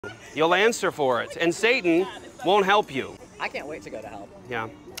You'll answer for it. And Satan won't help you. I can't wait to go to hell. Yeah.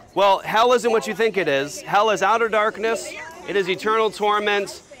 Well, hell isn't what you think it is. Hell is outer darkness. It is eternal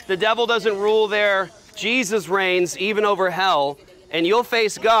torment. The devil doesn't rule there. Jesus reigns even over hell. And you'll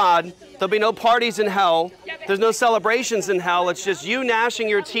face God. There'll be no parties in hell. There's no celebrations in hell. It's just you gnashing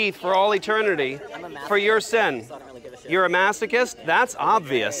your teeth for all eternity for your sin. You're a masochist? That's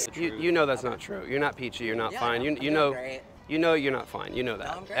obvious. You know that's not true. You're not peachy. You're not fine. You know you're not fine. You know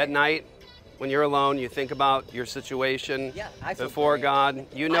that. At night, when you're alone, you think about your situation before God.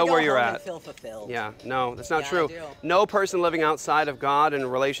 You know where you're at. I feel fulfilled. Yeah, no, that's not true. No person living outside of God in a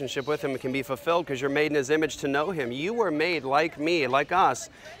relationship with Him can be fulfilled because you're made in His image to know Him. You were made like me, like us,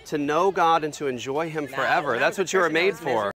 to know God and to enjoy Him forever. That's what you were made for.